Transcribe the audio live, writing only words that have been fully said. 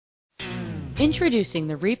Introducing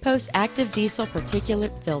the RYPOS Active Diesel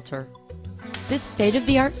Particulate Filter. This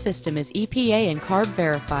state-of-the-art system is EPA and CARB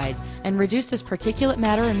verified and reduces particulate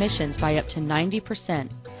matter emissions by up to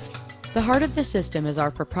 90%. The heart of the system is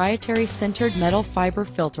our proprietary sintered metal fiber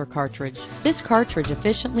filter cartridge. This cartridge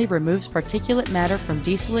efficiently removes particulate matter from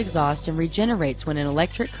diesel exhaust and regenerates when an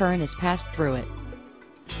electric current is passed through it.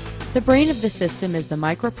 The brain of the system is the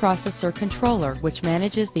microprocessor controller, which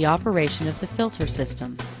manages the operation of the filter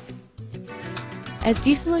system. As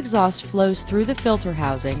diesel exhaust flows through the filter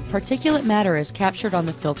housing, particulate matter is captured on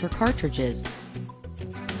the filter cartridges,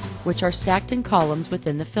 which are stacked in columns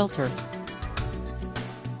within the filter.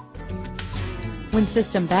 When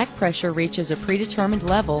system back pressure reaches a predetermined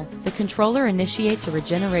level, the controller initiates a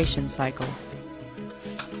regeneration cycle.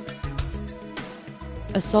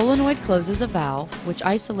 A solenoid closes a valve, which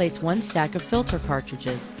isolates one stack of filter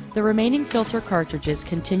cartridges. The remaining filter cartridges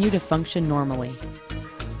continue to function normally.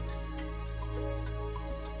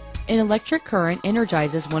 An electric current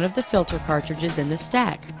energizes one of the filter cartridges in the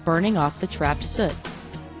stack, burning off the trapped soot.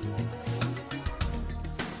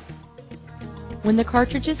 When the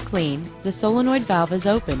cartridge is clean, the solenoid valve is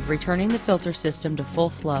opened, returning the filter system to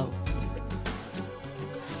full flow.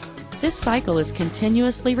 This cycle is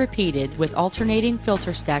continuously repeated with alternating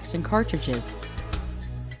filter stacks and cartridges.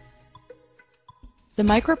 The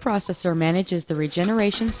microprocessor manages the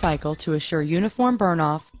regeneration cycle to assure uniform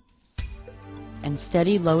burn-off and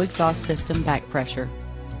steady low exhaust system back pressure.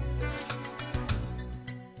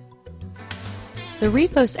 The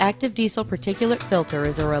RYPOS Active Diesel Particulate Filter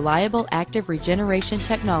is a reliable active regeneration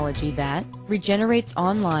technology that regenerates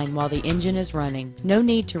online while the engine is running. No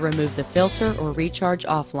need to remove the filter or recharge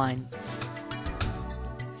offline.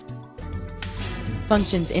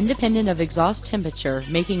 Functions independent of exhaust temperature,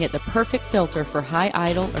 making it the perfect filter for high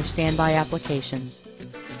idle or standby applications.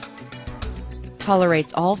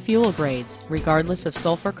 Tolerates all fuel grades, regardless of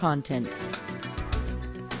sulfur content.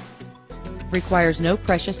 Requires no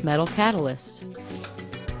precious metal catalyst.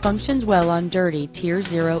 Functions well on dirty Tier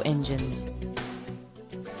 0 engines.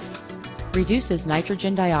 Reduces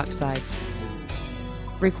nitrogen dioxide.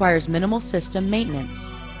 Requires minimal system maintenance.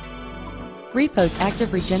 RYPOS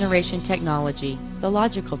Active Regeneration Technology, the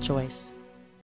logical choice.